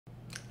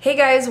Hey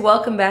guys,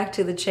 welcome back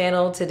to the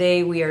channel.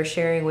 Today we are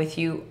sharing with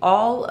you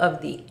all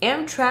of the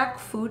Amtrak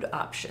food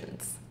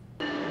options.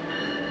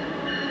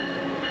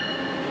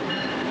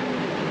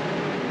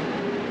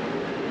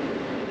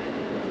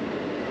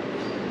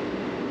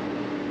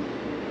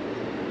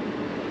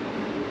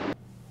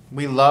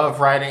 We love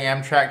riding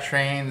Amtrak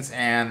trains,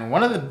 and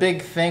one of the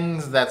big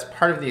things that's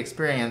part of the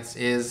experience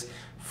is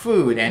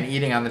food and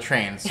eating on the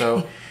train.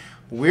 So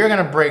we're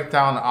going to break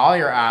down all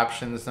your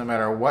options no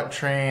matter what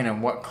train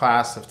and what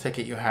class of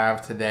ticket you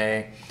have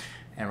today.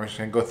 And we're just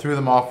going to go through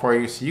them all for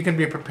you so you can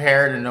be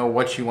prepared and know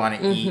what you want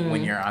to eat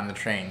when you're on the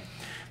train.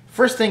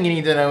 First thing you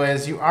need to know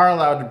is you are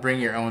allowed to bring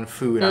your own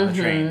food on the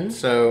train.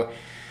 So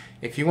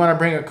if you want to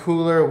bring a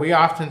cooler, we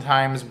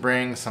oftentimes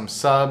bring some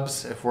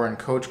subs if we're in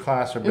coach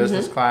class or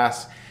business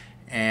class,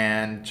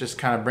 and just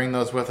kind of bring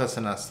those with us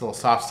in a little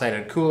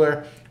soft-sided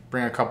cooler,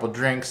 bring a couple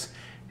drinks,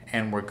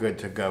 and we're good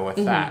to go with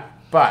that.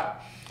 But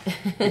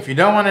if you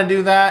don't want to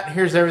do that,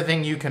 here's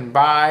everything you can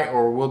buy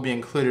or will be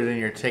included in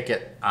your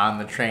ticket on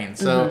the train.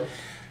 So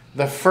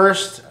the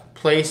first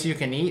place you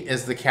can eat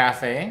is the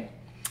cafe,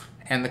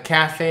 and the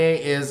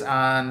cafe is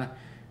on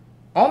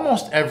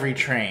almost every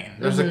train.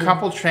 There's a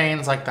couple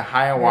trains like the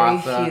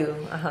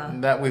Hiawatha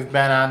that we've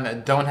been on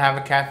that don't have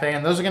a cafe,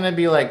 and those are going to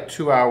be like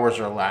 2 hours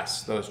or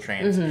less, those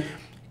trains.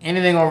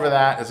 Anything over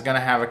that is going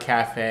to have a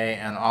cafe,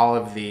 and all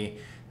of the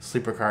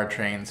sleeper car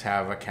trains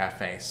have a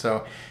cafe.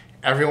 So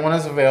everyone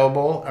is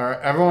available, or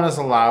everyone is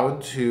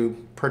allowed to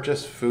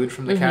purchase food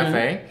from the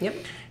cafe.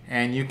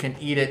 And you can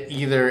eat it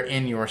either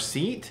in your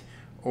seat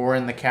or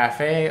in the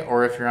cafe,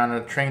 or if you're on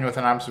a train with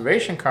an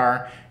observation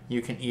car,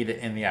 you can eat it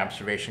in the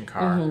observation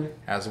car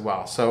as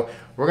well. So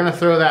we're going to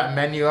throw that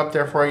menu up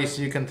there for you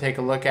so you can take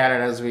a look at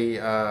it as we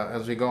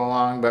go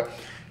along. But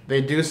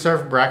they do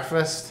serve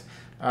breakfast,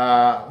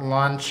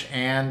 lunch,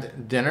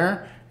 and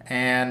dinner.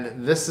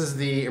 And this is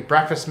the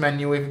breakfast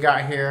menu we've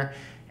got here.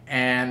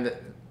 And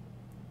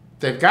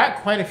they've got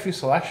quite a few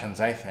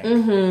selections, I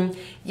think.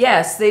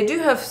 Yes, they do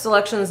have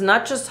selections,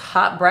 not just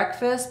hot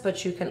breakfast,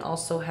 but you can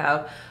also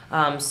have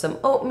some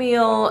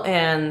oatmeal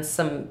and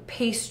some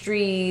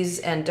pastries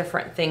and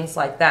different things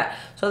like that.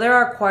 So there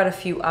are quite a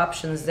few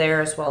options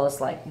there, as well as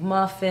like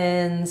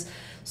muffins.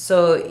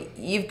 So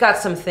you've got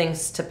some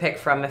things to pick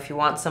from. If you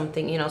want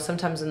something, you know,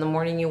 sometimes in the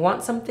morning you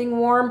want something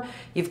warm,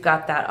 you've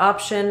got that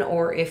option.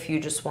 Or if you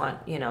just want,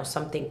 you know,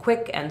 something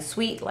quick and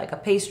sweet like a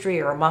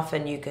pastry or a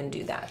muffin, you can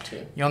do that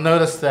too. You'll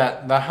notice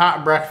that the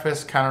hot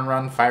breakfast kind of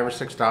run $5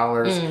 or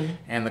 $6,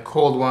 and the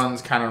cold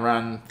ones kind of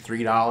run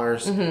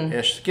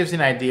 $3-ish. It gives you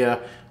an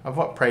idea of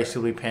what price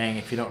you'll be paying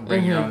if you don't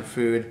bring your own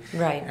food.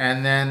 Right.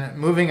 And then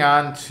moving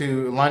on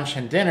to lunch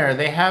and dinner,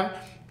 they have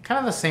kind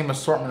of the same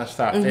assortment of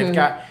stuff. They've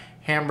got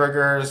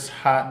hamburgers,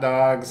 hot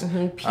dogs,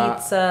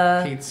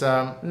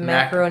 pizza,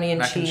 macaroni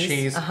and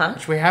cheese,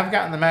 which we have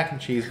gotten the mac and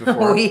cheese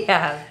before. We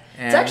have.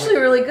 And it's actually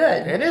really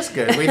good. It is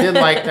good. We did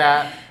like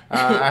that.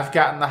 I've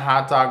gotten the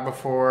hot dog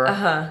before.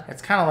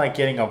 It's kind of like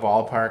getting a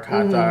ballpark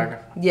hot dog.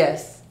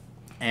 Yes.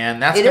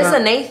 And that's it is a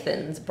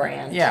Nathan's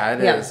brand. Yeah,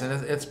 it is,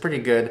 and it's pretty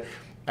good.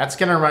 That's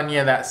going to run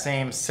you that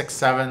same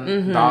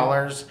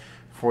 $6-7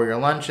 for your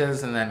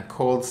lunches, and then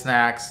cold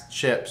snacks,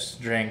 chips,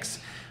 drinks.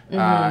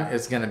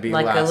 Is going to be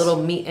like less. A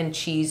little meat and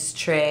cheese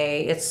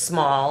tray. It's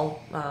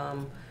small,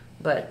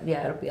 but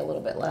yeah, it'll be a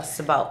little bit less.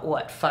 About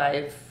what,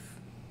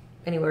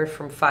 anywhere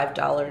from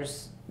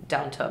 $5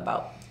 down to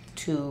about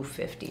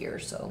 $2.50 or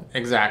so.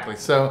 Exactly.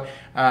 So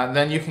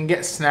then you can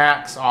get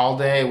snacks all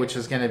day, which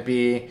is going to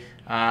be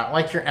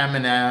like your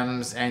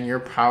M&Ms and your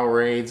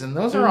Powerades, and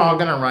those are all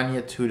going to run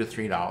you $2 to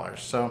 $3.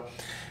 So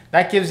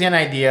that gives you an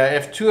idea.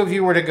 If two of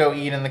you were to go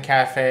eat in the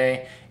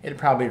cafe, it'd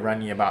probably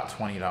run you about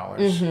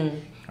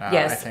 $20.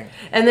 Yes, I think.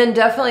 And then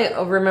definitely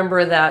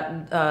remember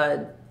that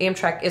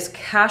Amtrak is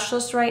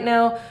cashless right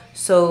now,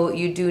 so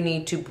you do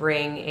need to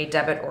bring a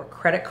debit or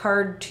credit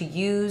card to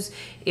use.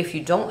 If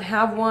you don't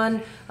have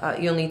one,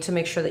 you'll need to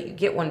make sure that you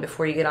get one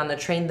before you get on the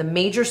train. The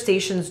major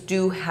stations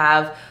do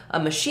have a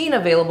machine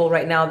available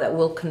right now that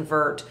will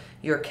convert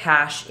your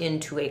cash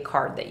into a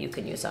card that you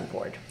can use on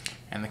board.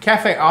 And the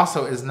cafe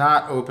also is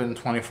not open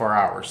 24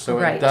 hours, so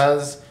it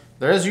does.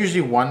 There is usually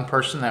one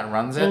person that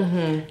runs it,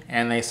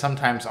 and they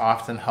sometimes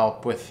often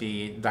help with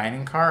the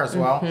dining car as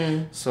well.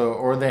 So,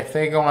 or if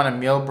they go on a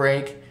meal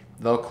break,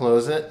 they'll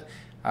close it.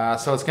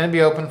 So it's going to be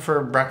open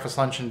for breakfast,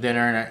 lunch, and dinner,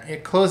 and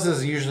it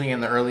closes usually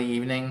in the early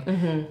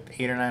evening,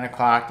 8 or 9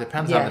 o'clock,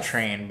 depends on the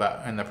train,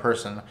 and the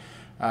person.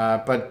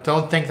 But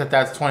don't think that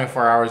that's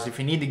 24 hours. If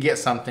you need to get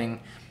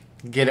something,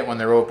 get it when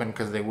they're open,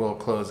 because they will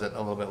close it a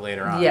little bit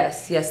later on.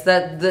 Yes,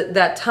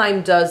 that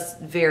time does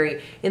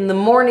vary. In the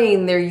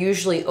morning, they're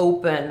usually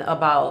open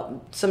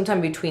about sometime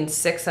between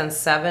 6 and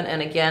 7.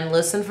 And again,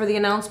 listen for the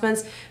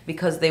announcements,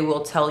 because they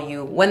will tell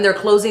you when they're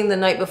closing the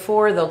night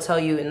before. They'll tell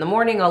you in the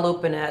morning, I'll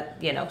open at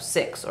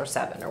 6 or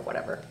 7 or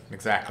whatever.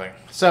 Exactly.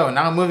 So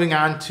now moving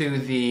on to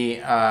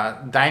the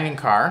dining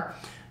car.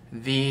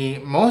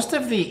 Most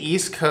of the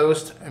East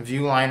Coast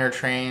Viewliner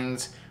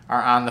trains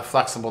are on the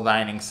flexible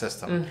dining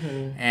system.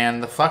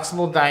 And the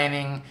flexible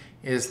dining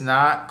is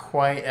not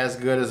quite as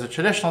good as a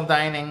traditional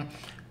dining,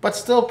 but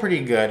still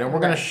pretty good. And we're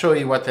going to show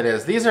you what that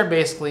is. These are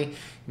basically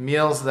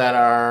meals that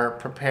are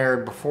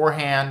prepared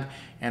beforehand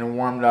and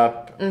warmed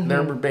up.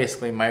 They're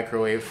basically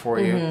microwave for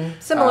you.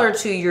 Similar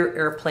to your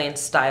airplane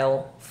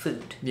style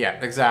food. Yeah,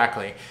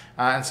 exactly.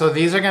 And so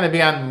these are going to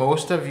be on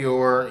most of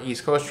your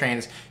East Coast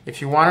trains.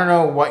 If you want to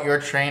know what your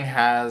train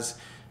has,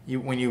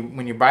 when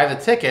you buy the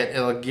ticket,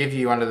 it'll give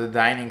you under the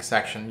dining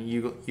section.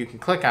 You can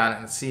click on it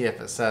and see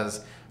if it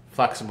says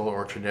flexible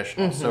or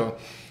traditional. So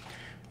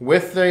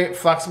with the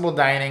flexible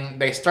dining,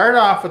 they start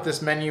off with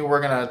this menu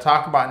we're going to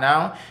talk about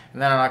now,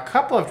 and then on a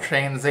couple of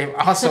trains they've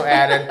also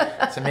added,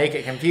 to make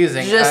it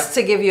confusing, just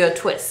to give you a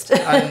twist,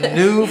 a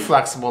new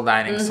flexible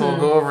dining. So we'll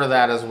go over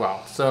that as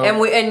well. So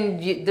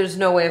there's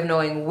no way of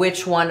knowing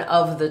which one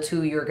of the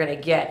two you're going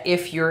to get.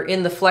 If you're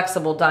in the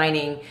flexible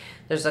dining,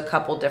 there's a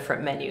couple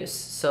different menus,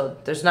 so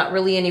there's not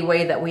really any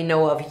way that we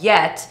know of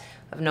yet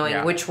of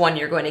knowing which one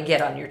you're going to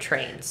get on your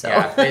train. So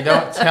yeah, they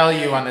don't tell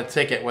you on the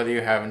ticket whether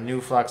you have new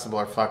flexible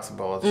or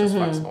flexible. It's just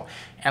flexible.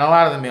 And a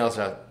lot of the meals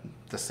are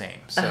the same.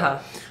 So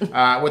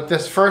with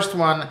this first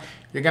one,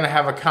 you're going to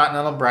have a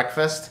continental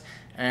breakfast,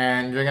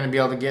 and you're going to be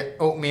able to get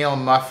oatmeal,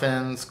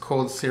 muffins,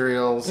 cold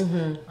cereals,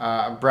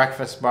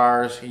 breakfast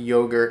bars,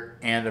 yogurt,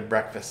 and a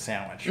breakfast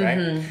sandwich,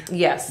 right?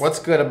 Yes. What's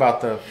good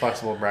about the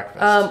flexible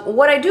breakfast?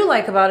 What I do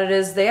like about it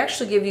is they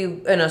actually give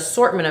you an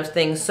assortment of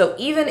things. So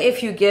even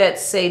if you get,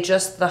 say,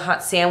 just the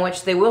hot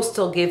sandwich, they will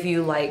still give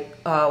you like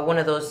one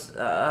of those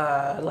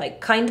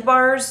like Kind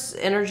bars,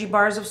 energy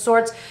bars of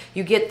sorts.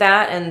 You get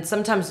that, and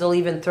sometimes they'll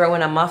even throw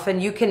in a muffin.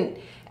 You can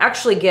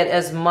actually get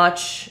as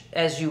much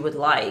as you would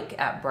like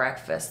at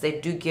breakfast. They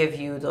do give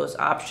you those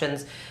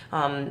options.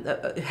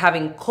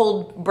 Having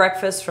cold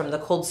breakfast from the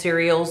cold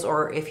cereals,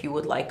 or if you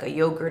would like a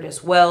yogurt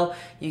as well,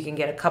 you can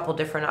get a couple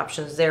different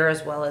options there,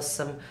 as well as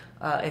some,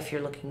 if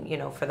you're looking,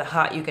 for the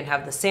hot, you can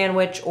have the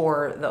sandwich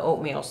or the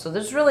oatmeal. So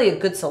there's really a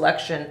good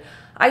selection,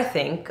 I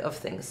think, of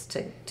things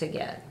to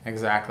get.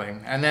 Exactly.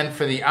 And then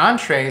for the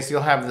entrees,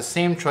 you'll have the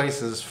same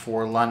choices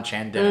for lunch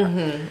and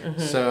dinner.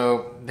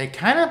 So they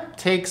kind of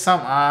take some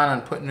on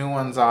and put new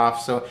ones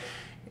off. So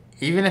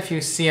even if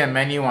you see a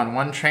menu on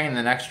one train,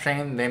 the next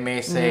train, they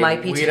may say,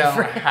 we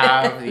don't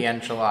have the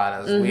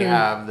enchiladas. We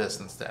have this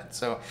instead.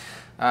 So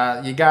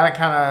you got to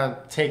kind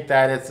of take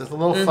that. It's a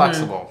little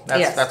flexible.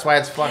 That's why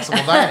it's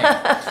flexible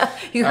dining.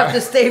 You have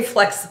to stay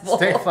flexible.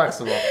 Stay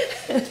flexible.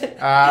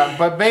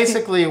 But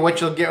basically what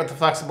you'll get with the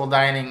flexible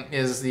dining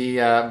is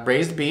the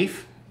braised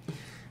beef.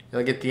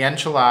 You'll get the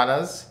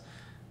enchiladas,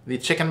 the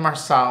chicken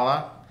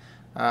marsala,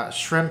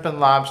 shrimp and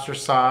lobster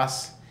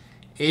sauce,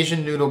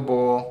 Asian noodle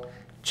bowl,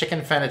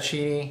 chicken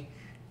fettuccine,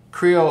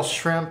 Creole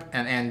shrimp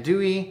and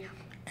andouille,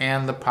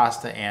 and the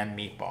pasta and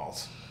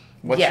meatballs.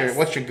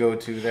 What's your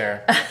go-to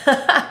there?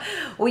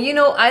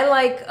 Well, I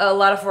like a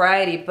lot of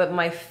variety, but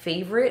my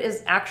favorite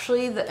is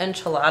actually the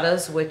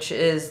enchiladas, which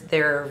is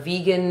their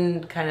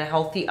vegan kind of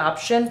healthy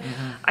option.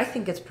 I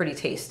think it's pretty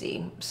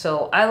tasty.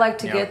 So I like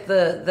to get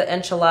the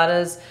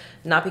enchiladas,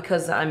 not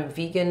because I'm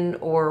vegan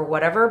or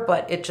whatever,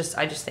 but I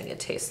just think it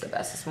tastes the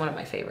best. It's one of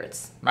my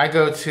favorites. My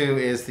go-to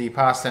is the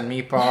pasta and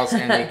meatballs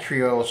and the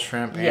Creole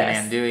shrimp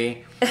and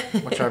andouille,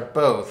 which are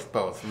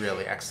both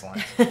really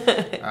excellent.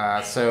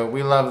 So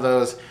we love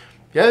those.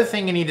 The other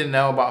thing you need to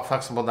know about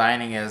flexible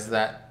dining is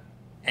that,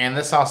 and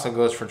this also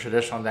goes for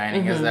traditional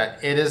dining, is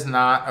that it is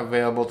not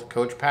available to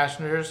coach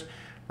passengers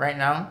right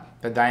now.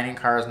 The dining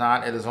car is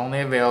not. It is only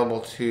available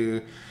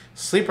to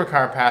sleeper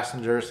car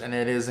passengers, and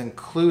it is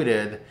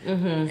included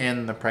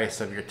in the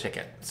price of your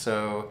ticket.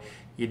 So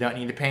you don't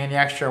need to pay any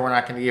extra. We're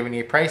not going to give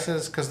any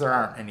prices because there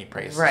aren't any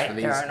prices for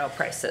these. There are no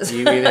prices.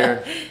 You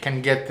either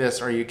can get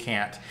this or you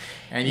can't.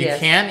 And you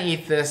can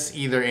eat this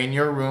either in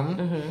your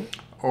room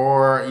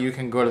or you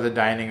can go to the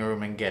dining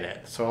room and get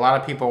it. So a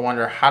lot of people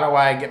wonder, how do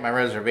I get my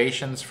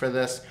reservations for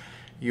this?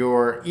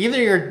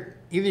 Either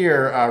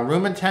your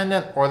room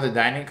attendant or the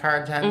dining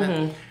car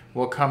attendant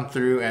will come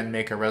through and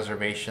make a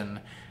reservation.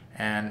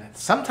 And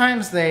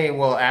sometimes they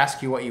will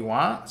ask you what you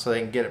want so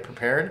they can get it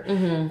prepared.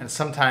 And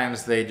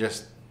sometimes they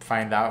just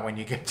find out when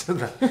you get to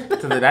the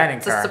dining car.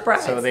 It's a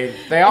surprise. So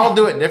they all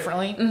do it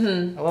differently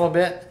a little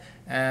bit.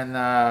 And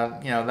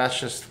that's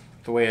just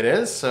the way it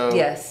is. So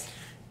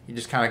you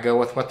just kind of go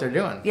with what they're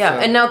doing. Yeah,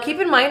 and now keep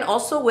in mind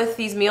also with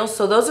these meals,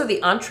 so those are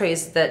the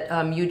entrees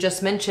that you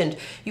just mentioned.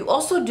 You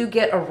also do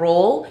get a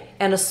roll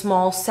and a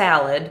small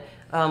salad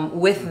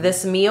with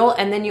this meal,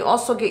 and then you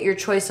also get your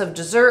choice of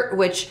dessert,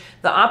 which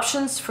the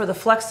options for the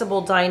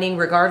flexible dining,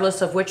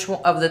 regardless of which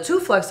one of the two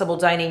flexible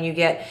dining you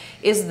get,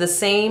 is the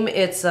same.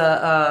 It's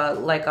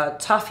like a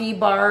toffee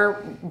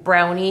bar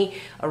brownie,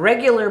 a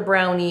regular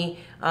brownie,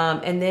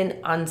 and then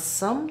on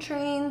some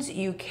trains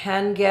you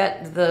can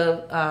get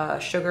the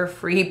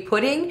sugar-free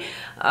pudding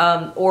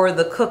or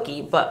the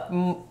cookie, but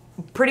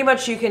pretty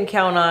much you can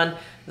count on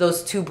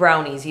those two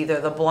brownies, either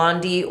the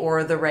blondie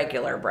or the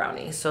regular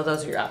brownie. So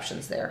those are your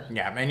options there.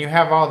 Yeah, and you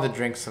have all the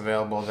drinks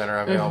available that are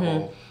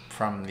available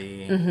from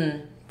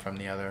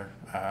the other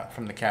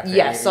from the cafe.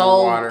 Yes,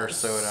 all water,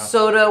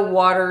 soda,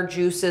 water,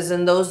 juices,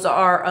 and those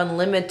are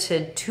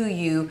unlimited to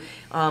you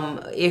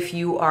if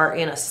you are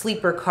in a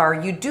sleeper car.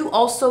 You do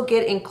also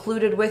get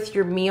included with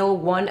your meal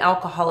 1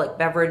 alcoholic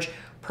beverage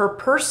per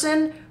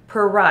person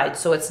per ride.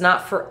 So it's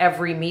not for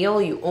every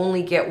meal, you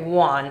only get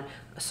 1.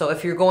 So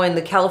if you're going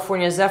the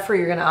California Zephyr,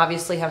 you're going to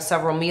obviously have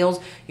several meals.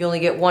 You only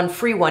get 1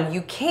 free one.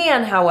 You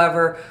can,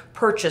 however,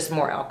 purchase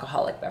more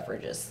alcoholic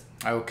beverages.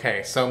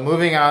 Okay, so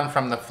moving on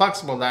from the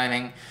flexible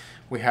dining,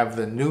 we have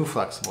the new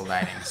flexible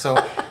dining. So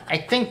I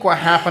think what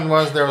happened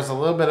was there was a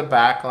little bit of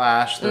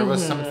backlash. There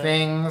was some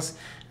things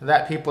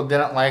that people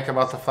didn't like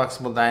about the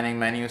flexible dining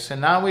menu. So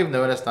now we've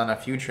noticed on a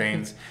few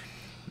trains,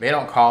 they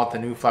don't call it the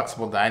new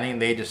flexible dining.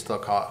 They just still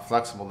call it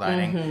flexible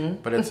dining.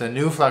 But it's a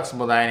new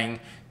flexible dining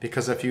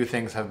because a few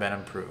things have been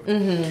improved.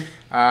 They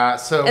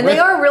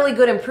are really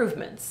good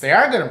improvements. They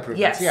are good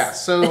improvements, Yes. yeah.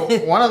 So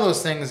one of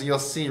those things you'll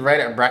see right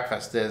at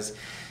breakfast is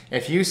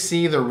if you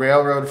see the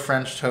railroad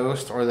French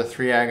toast or the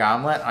 3-egg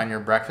omelet on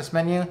your breakfast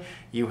menu,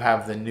 you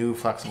have the new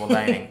flexible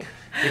dining.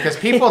 Because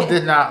people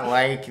did not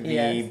like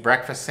the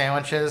breakfast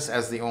sandwiches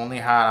as the only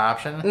hot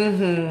option.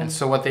 And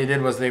so what they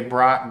did was they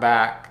brought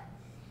back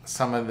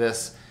some of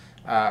this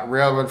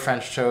railroad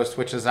French toast,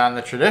 which is on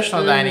the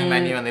traditional dining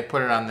menu, and they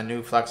put it on the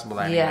new flexible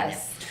dining menu.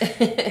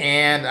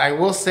 And I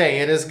will say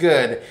it is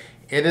good.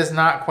 It is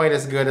not quite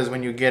as good as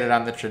when you get it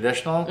on the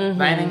traditional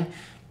dining,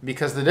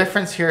 because the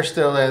difference here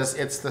still is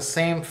it's the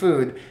same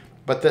food,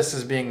 but this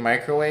is being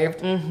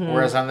microwaved,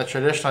 whereas on the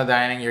traditional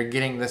dining you're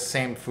getting the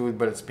same food,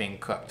 but it's being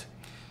cooked.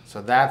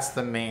 So that's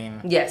the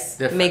main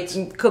difference.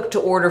 Cook to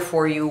order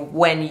for you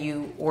when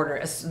you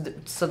order.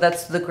 So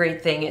that's the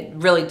great thing. It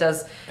really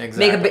does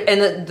make a bit.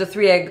 And the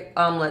 3-egg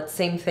omelet,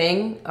 same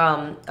thing.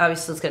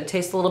 Obviously, it's going to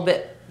taste a little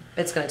bit.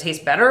 It's going to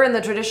taste better in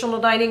the traditional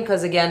dining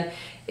because again,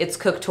 it's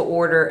cooked to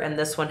order, and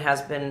this one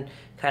has been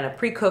kind of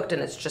pre-cooked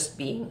and it's just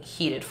being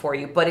heated for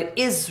you. But it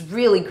is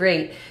really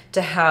great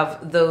to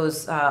have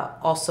those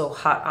also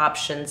hot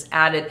options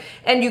added,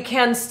 and you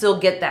can still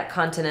get that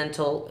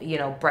continental,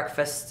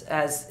 breakfast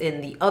as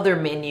in the other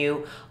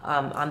menu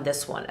on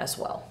this one as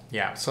well.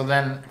 Yeah. So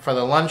then for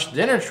the lunch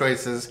dinner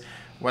choices,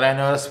 what I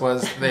noticed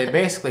was they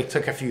basically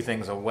took a few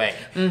things away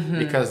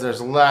because there's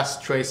less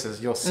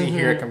choices. You'll see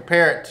here,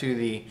 compare it to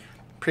the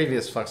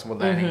previous flexible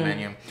dining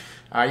menu.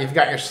 You've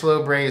got your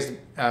slow braised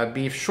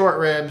beef short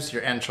ribs,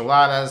 your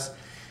enchiladas,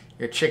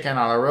 your chicken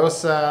a la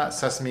rosa,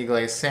 sesame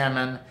glazed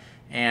salmon,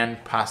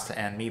 and pasta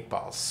and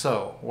meatballs.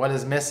 So what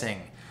is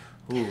missing?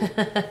 Ooh,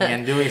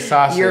 andouille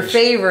sausage. Your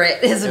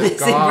favorite is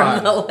missing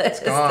from the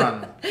list. It's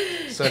gone.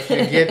 So if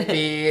you get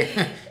the...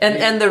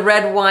 and the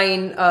red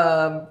wine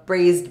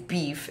braised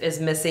beef is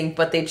missing,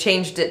 but they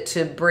changed it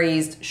to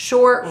braised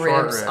short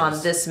ribs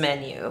on this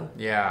menu.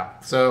 Yeah,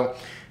 so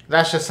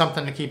that's just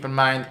something to keep in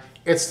mind.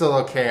 It's still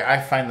okay. I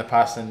find the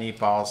pasta and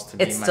meatballs to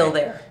be still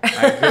there.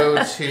 I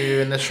go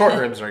to, and the short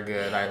ribs are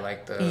good. I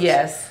like those.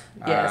 Yes.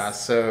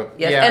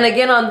 Yeah. And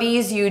again, on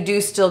these, you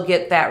do still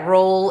get that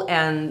roll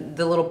and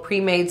the little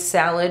pre-made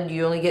salad.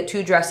 You only get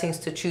 2 dressings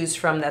to choose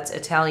from. That's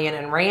Italian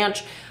and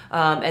ranch.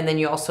 And then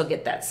you also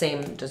get that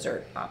same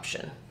dessert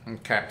option.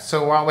 Okay.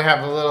 So while we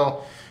have a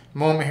little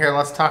moment here,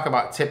 let's talk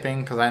about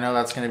tipping, because I know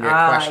that's going to be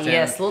a question.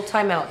 Yes, a little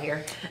timeout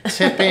here.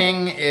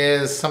 Tipping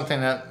is something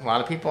that a lot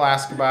of people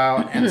ask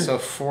about, and so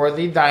for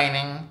the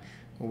dining,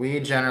 we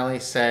generally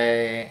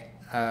say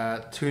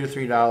 $2 to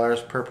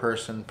 $3 per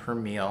person per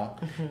meal,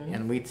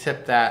 and we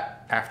tip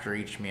that after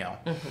each meal.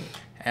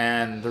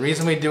 And the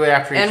reason we do it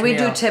after each meal... And we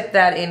do tip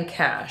that in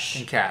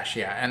cash. In cash,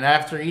 yeah. And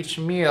after each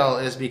meal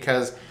is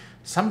because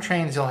some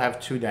trains you'll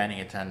have 2 dining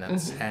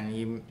attendants,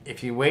 and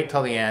if you wait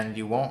till the end,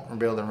 you won't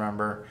be able to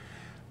remember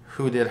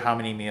who did how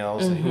many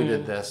meals and who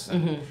did this.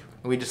 And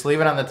we just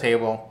leave it on the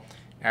table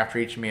after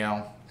each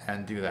meal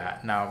and do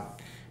that. Now,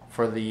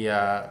 for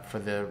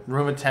the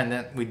room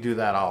attendant, we do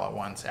that all at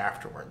once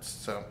afterwards.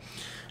 So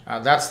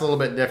that's a little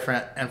bit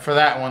different. And for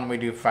that one, we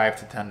do $5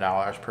 to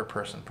 $10 per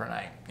person per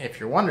night, if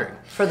you're wondering.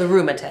 For the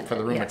room attendant. For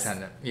the room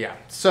attendant, yeah.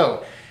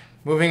 So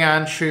moving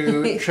on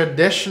to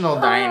traditional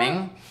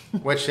dining,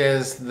 which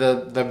is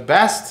the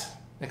best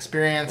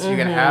experience you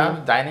can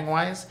have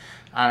dining-wise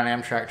on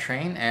an Amtrak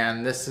train,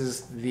 and this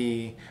is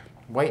the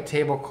white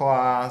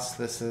tablecloths.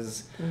 This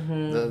is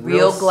the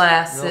real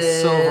glasses,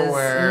 real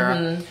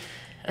silverware.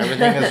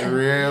 Everything is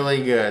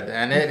really good,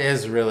 and it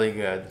is really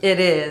good.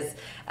 It is.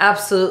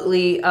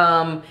 Absolutely.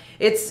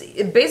 It's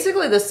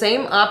basically the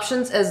same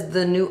options as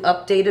the new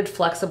updated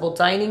flexible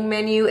dining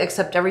menu,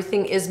 except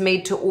everything is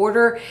made to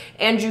order,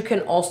 and you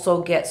can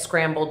also get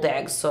scrambled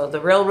eggs. So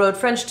the railroad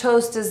French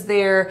toast is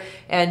there,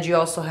 and you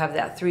also have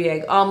that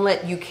 3-egg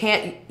omelet.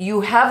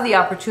 You have the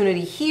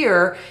opportunity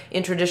here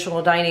in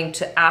traditional dining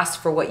to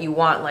ask for what you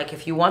want, like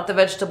if you want the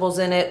vegetables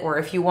in it, or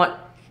if you want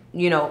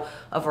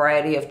a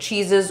variety of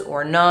cheeses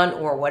or none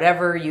or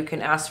whatever, you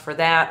can ask for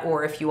that,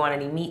 or if you want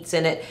any meats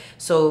in it.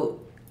 So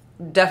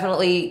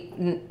definitely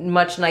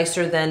much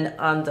nicer than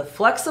on the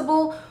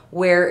flexible,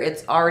 where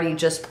it's already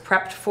just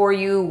prepped for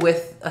you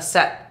with a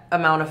set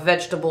amount of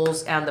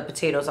vegetables and the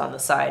potatoes on the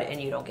side, and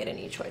you don't get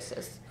any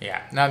choices.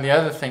 Yeah. Now, the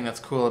other thing that's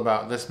cool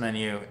about this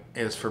menu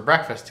is for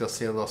breakfast, you'll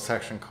see a little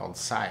section called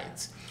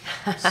sides.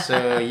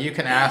 So you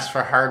can ask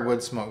for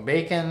hardwood smoked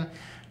bacon,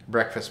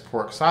 breakfast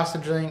pork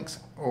sausage links,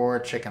 or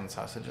chicken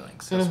sausage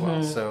links as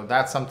well. So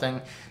that's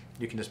something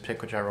you can just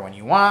pick whichever one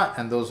you want,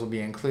 and those will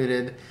be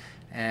included.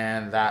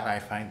 And that I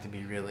find to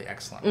be really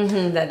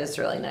excellent. That is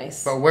really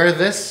nice. But where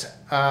this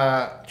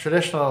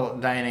traditional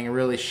dining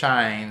really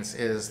shines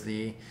is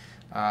the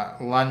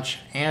lunch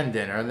and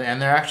dinner,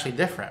 and they're actually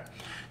different.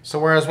 So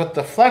whereas with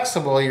the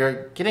flexible,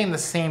 you're getting the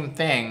same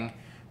thing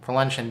for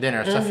lunch and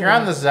dinner. So if you're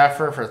on the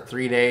Zephyr for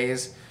 3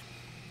 days,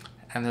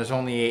 and there's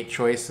only 8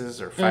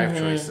 choices or 5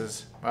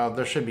 choices, well,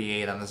 there should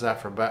be 8 on the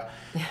Zephyr, but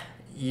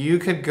you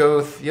could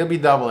go, you'll be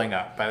doubling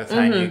up by the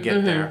time you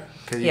get there.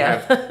 Because you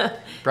have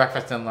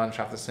breakfast and lunch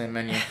off the same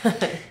menu.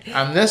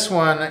 On this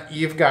one,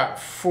 you've got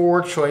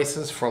 4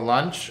 choices for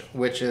lunch,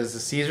 which is the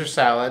Caesar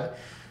salad,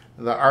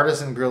 the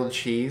artisan grilled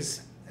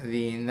cheese,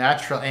 the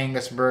natural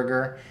Angus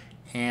burger,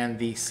 and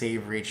the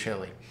savory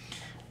chili.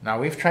 Now,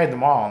 we've tried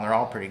them all, and they're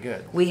all pretty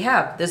good. We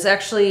have. This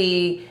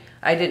actually,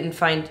 I didn't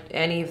find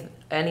any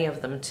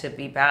of them to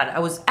be bad. I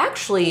was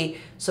actually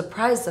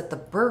surprised that the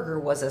burger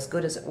was as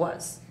good as it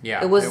was.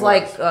 Yeah, it was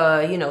like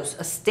a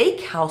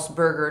steakhouse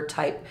burger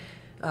type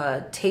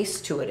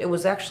taste to it. It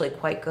was actually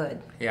quite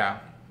good. Yeah.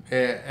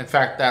 In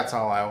fact, that's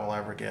all I will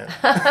ever get.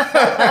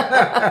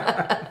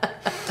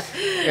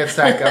 It's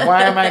like,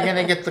 why am I going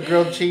to get the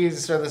grilled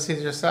cheese or the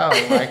Caesar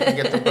salad when I can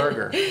get the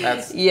burger?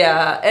 That's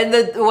and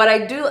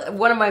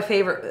one of my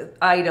favorite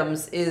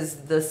items is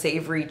the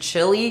savory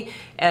chili,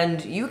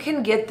 and you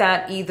can get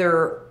that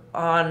either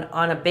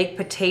on a baked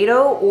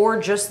potato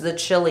or just the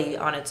chili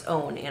on its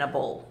own in a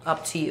bowl.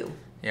 Up to you.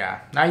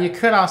 Yeah. Now, you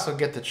could also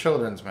get the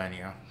children's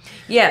menu.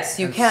 Yes,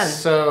 you can.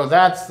 So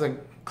that's the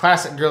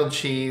classic grilled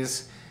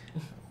cheese,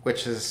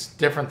 which is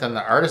different than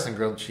the artisan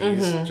grilled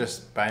cheese,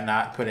 just by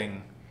not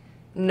putting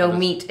no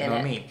meat in it.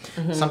 No meat.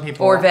 Some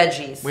people, or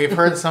veggies. We've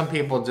heard some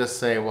people just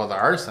say, "Well, the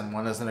artisan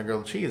one isn't a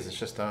grilled cheese; it's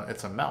just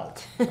it's a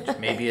melt." Which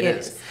maybe it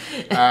is.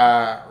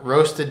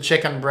 Roasted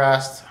chicken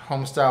breast,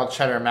 home-style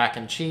cheddar mac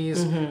and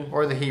cheese,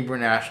 or the Hebrew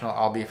National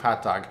all-beef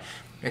hot dog.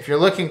 If you're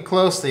looking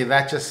closely,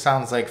 that just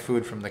sounds like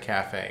food from the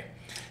cafe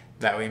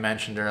that we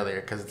mentioned earlier,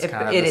 because it's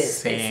kind of the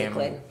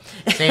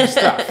same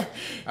stuff.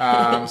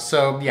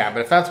 So yeah,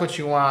 but if that's what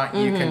you want,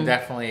 you can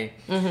definitely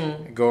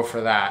go for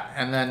that.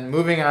 And then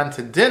moving on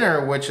to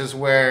dinner, which is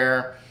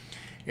where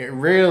it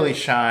really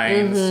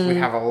shines. We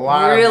have a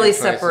lot really of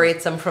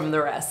separates them from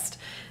the rest.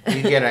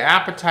 You get an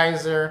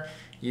appetizer,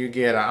 you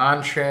get an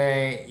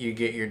entree, you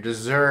get your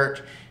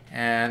dessert,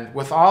 and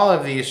with all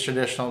of these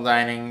traditional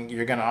dining,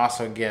 you're going to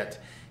also get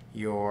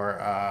your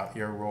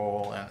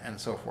roll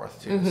and so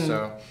forth too.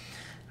 So.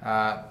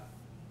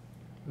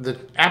 The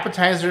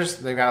appetizers,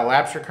 they've got a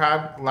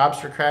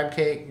lobster crab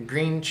cake,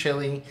 green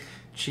chili,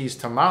 cheese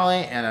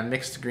tamale, and a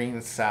mixed green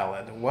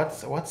salad.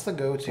 What's the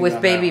go-to with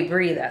baby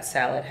brie that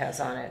salad has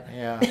on it?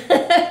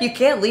 Yeah. You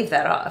can't leave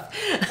that off.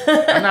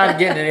 I'm not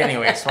getting it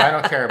anyway, so I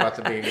don't care about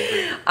the baby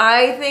brie.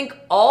 I think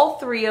all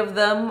 3 of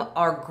them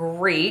are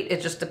great.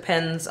 It just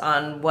depends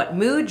on what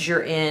mood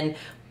you're in.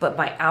 But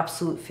my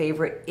absolute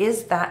favorite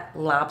is that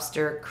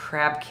lobster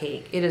crab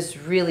cake. It is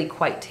really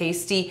quite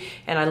tasty,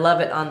 and I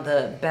love it on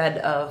the bed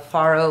of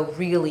farro.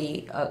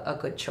 Really a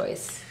good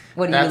choice.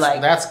 What do you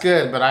like? That's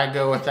good, but I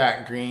go with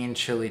that green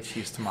chili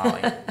cheese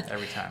tamale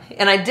every time.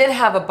 And I did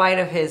have a bite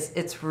of his.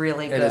 It's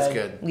really good. It is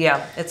good.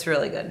 Yeah, it's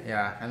really good.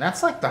 Yeah, and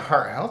that's like the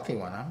heart healthy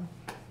one. I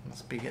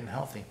must be getting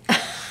healthy.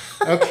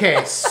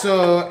 Okay,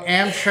 so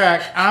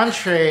Amtrak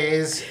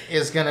entrees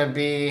is going to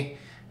be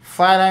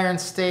flat iron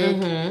steak,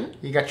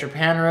 you got your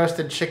pan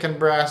roasted chicken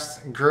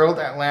breast, grilled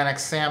Atlantic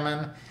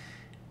salmon,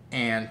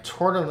 and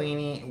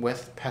tortellini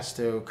with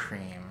pesto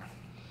cream.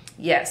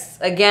 Yes,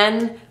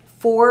 again,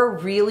 4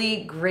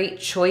 really great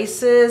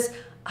choices.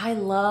 I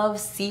love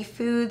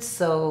seafood,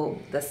 so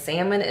the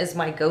salmon is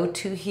my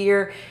go-to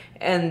here.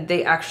 And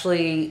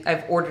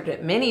I've ordered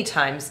it many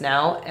times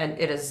now, and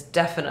it is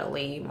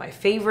definitely my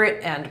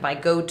favorite and my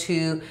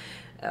go-to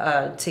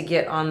to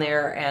get on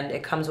there, and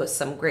it comes with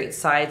some great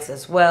sides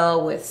as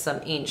well, with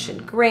some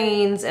ancient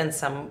grains and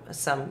some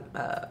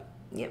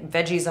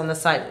veggies on the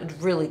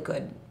side. Really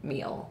good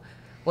meal.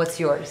 What's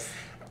yours?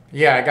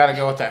 Yeah, I got to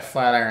go with that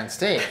flat iron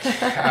steak.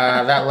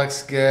 That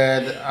looks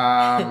good.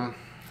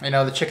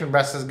 The chicken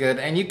breast is good,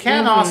 and you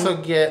can also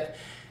get,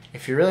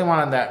 if you really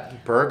wanted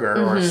that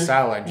burger or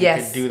salad, you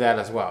could do that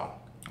as well.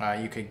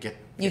 You could get.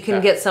 You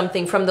can get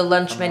something from the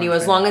lunch menu.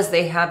 As long as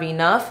they have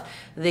enough,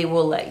 they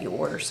will let you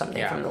order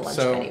something from the lunch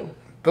menu.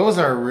 Those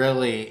are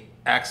really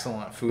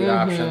excellent food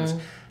options.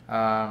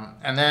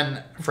 And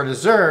then for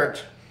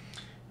dessert,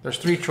 there's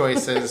 3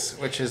 choices,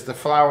 which is the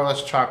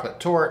flourless chocolate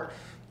torte,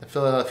 the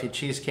Philadelphia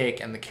cheesecake,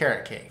 and the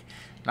carrot cake.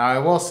 Now, I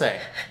will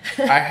say,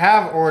 I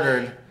have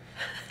ordered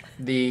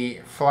the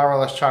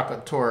flourless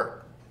chocolate torte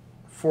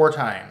 4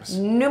 times.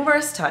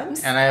 Numerous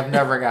times. And I have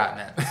never gotten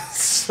it.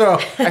 So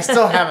I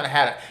still haven't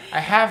had it. I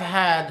have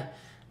had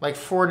like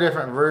 4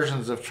 different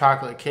versions of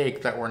chocolate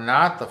cake that were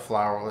not the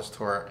flourless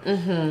torte.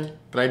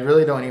 But I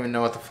really don't even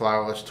know what the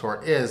flourless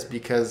torte is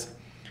because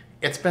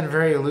it's been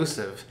very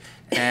elusive.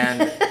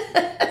 And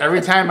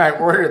every time I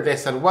ordered it, they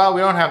said, well, we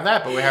don't have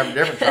that, but we have a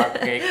different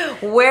chocolate cake.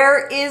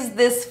 Where is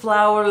this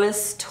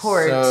flourless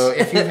torte? So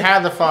if you've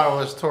had the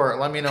flourless torte,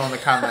 let me know in the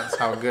comments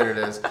how good it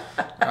is.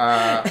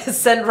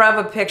 Send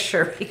Rob a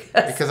picture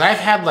because I've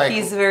had like...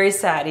 He's very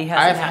sad he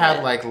hasn't had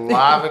it. Like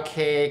lava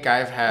cake.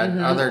 I've had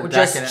other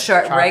just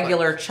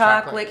regular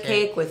chocolate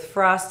cake with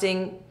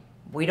frosting.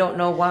 We don't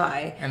know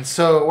why. And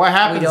so what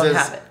happens is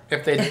have it.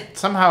 if they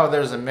somehow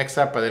there's a mix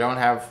up or they don't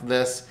have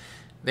this,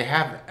 they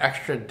have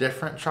extra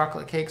different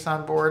chocolate cakes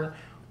on board.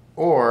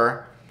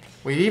 Or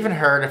we've even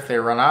heard if they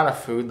run out of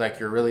food, like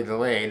you're really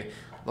delayed,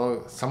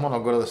 someone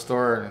will go to the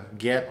store and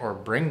get or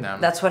bring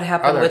them. That's what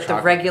happened with the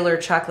regular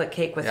chocolate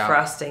cake with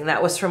frosting.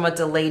 That was from a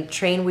delayed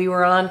train we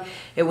were on.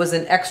 It was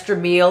an extra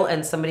meal,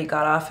 and somebody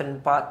got off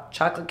and bought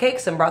chocolate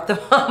cakes and brought them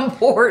on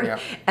board,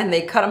 and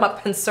they cut them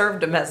up and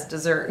served them as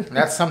dessert.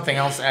 That's something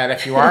else to add.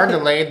 If you are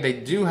delayed, they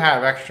do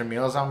have extra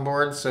meals on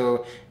board,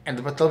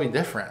 but they'll be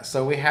different.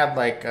 So we had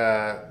like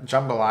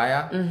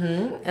jambalaya.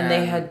 And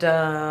they had,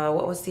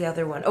 what was the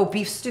other one? Oh,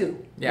 beef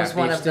stew was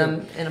one of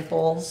them in a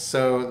bowl.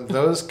 So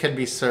those could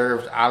be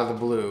served out of the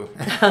blue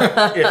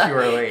if you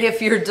are late.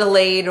 If you're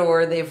delayed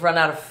or they've run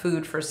out of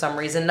food for some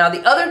reason. Now,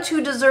 the other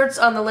 2 desserts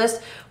on the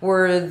list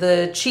were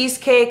the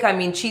cheesecake. I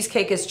mean,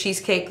 cheesecake is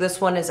cheesecake. This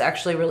one is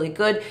actually really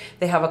good.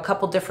 They have a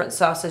couple different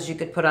sauces you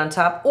could put on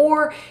top.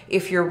 Or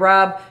if you're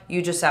Rob,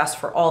 you just ask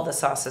for all the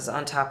sauces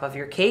on top of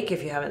your cake.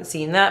 If you haven't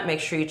seen that, make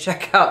sure you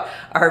check out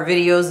our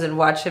videos and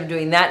watch him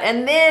doing that.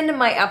 And then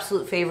my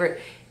absolute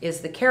favorite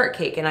is the carrot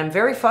cake. And I'm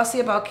very fussy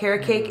about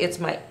carrot cake. It's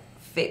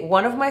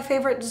one of my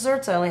favorite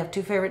desserts. I only have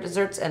 2 favorite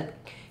desserts, and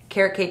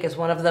carrot cake is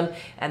one of them.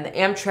 And the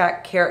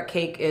Amtrak carrot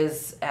cake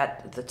is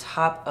at the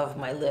top of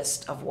my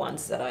list of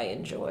ones that I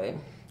enjoy.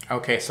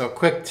 Okay, so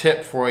quick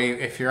tip for you.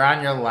 If you're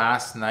on your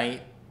last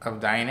night of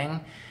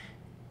dining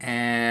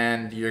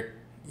and you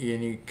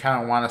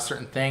kind of want a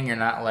certain thing, you're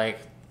not like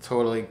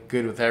totally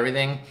good with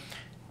everything,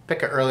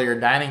 pick an earlier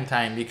dining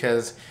time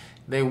because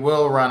they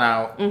will run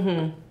out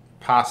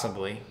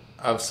possibly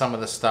of some of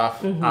the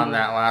stuff on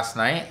that last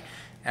night,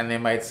 and they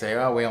might say,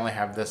 oh, we only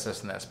have this,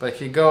 this, and this. But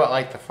if you go at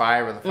like the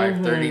 5 or the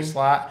 5:30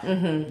 slot,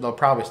 they'll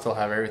probably still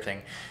have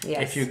everything.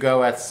 If you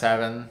go at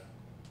 7,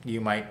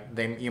 you might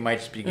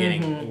just be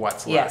getting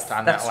what's left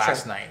on that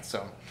last night.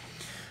 So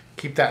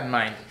keep that in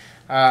mind.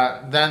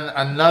 Then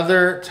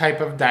another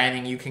type of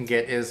dining you can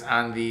get is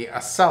on the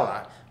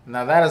Acela.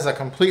 Now that is a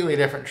completely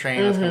different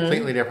train with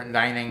completely different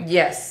dining.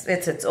 Yes,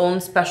 it's its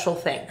own special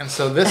thing. And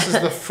so this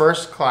is the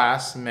first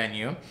class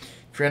menu.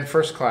 If you're in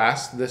first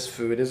class, this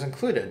food is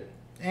included.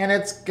 And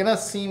it's gonna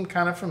seem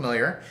kind of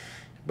familiar,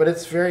 but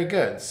it's very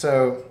good.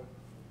 So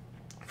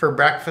for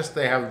breakfast,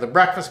 they have the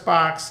breakfast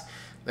box,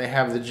 they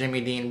have the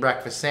Jimmy Dean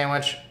breakfast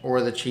sandwich,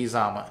 or the cheese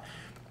omelet.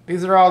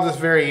 These are all just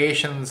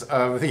variations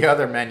of the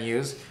other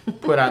menus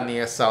put on the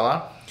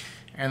Acela.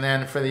 And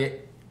then for the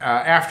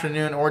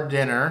afternoon or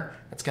dinner,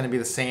 it's going to be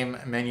the same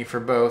menu for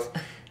both.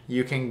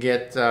 You can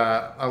get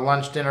a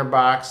lunch dinner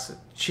box,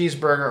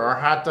 cheeseburger or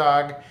hot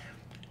dog,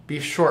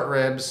 beef short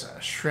ribs,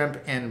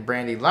 shrimp and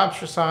brandy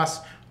lobster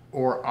sauce,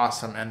 or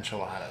awesome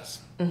enchiladas.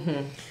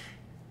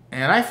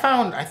 And I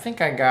think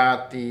I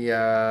got the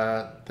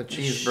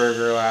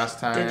cheeseburger last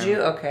time. Did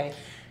you? Okay.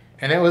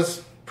 And it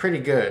was pretty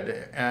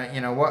good.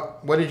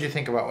 What did you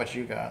think about what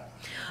you got?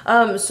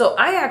 So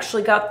I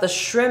actually got the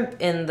shrimp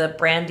in the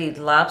brandied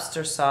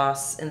lobster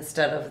sauce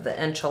instead of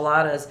the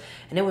enchiladas,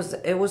 and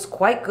it was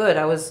quite good.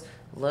 I was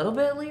a little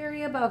bit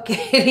leery about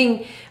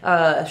getting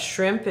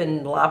shrimp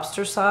and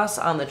lobster sauce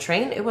on the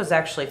train. It was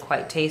actually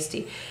quite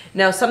tasty.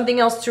 Now, something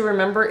else to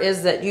remember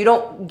is that you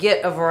don't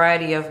get a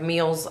variety of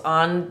meals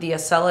on the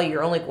Acela.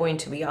 You're only going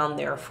to be on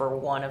there for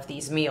one of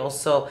these meals.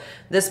 So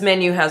this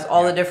menu has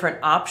all the different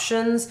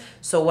options.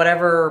 So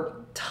whatever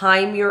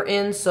time you're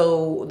in.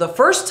 So the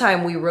first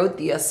time we rode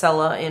the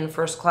Acela in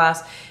first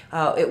class,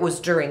 it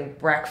was during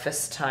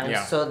breakfast time,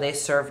 so they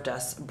served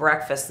us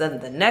breakfast. Then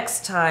the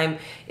next time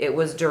it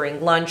was during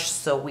lunch,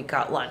 so we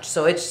got lunch.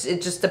 So it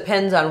just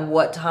depends on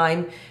what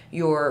time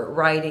you're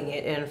riding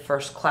it in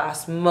first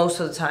class. Most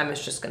of the time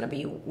it's just going to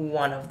be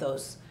one of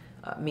those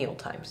meal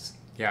times.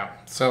 Yeah.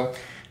 So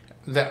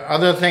the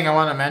other thing I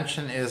want to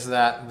mention is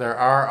that there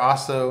are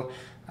also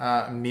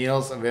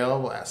meals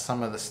available at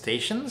some of the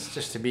stations,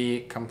 just to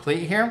be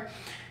complete here.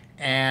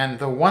 And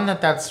the one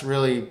that's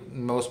really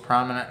most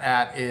prominent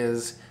at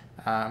is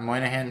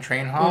Moynihan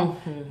Train Hall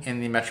in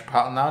the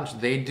Metropolitan Lounge.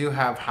 They do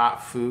have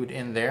hot food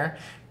in there.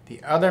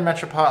 The other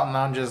Metropolitan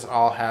Lounges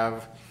all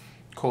have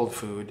cold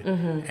food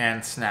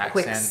and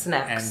snacks,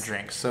 and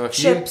drinks. So if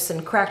chips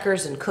and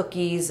crackers and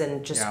cookies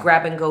and just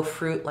grab and go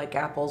fruit like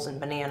apples and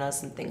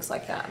bananas and things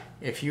like that.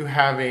 If you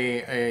have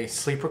a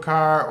sleeper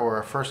car or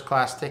a first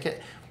class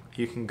ticket,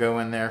 you can go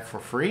in there for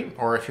free.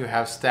 Or if you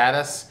have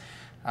status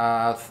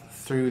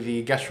through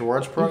the Guest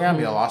Rewards program,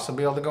 you'll also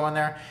be able to go in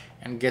there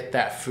and get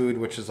that food,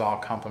 which is all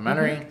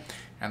complimentary,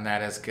 and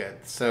that is good.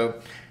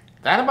 So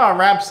that about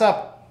wraps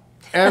up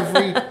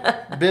every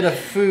bit of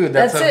food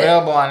that's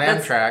available on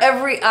Amtrak. That's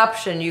every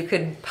option you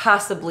could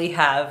possibly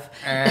have.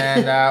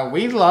 And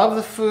we love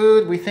the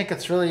food. We think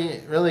it's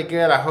really, really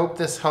good. I hope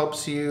this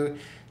helps you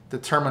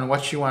determine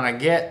what you want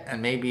to get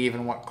and maybe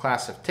even what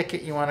class of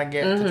ticket you want to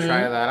get to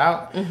try that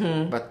out.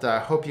 But I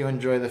hope you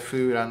enjoy the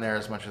food on there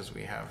as much as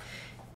we have.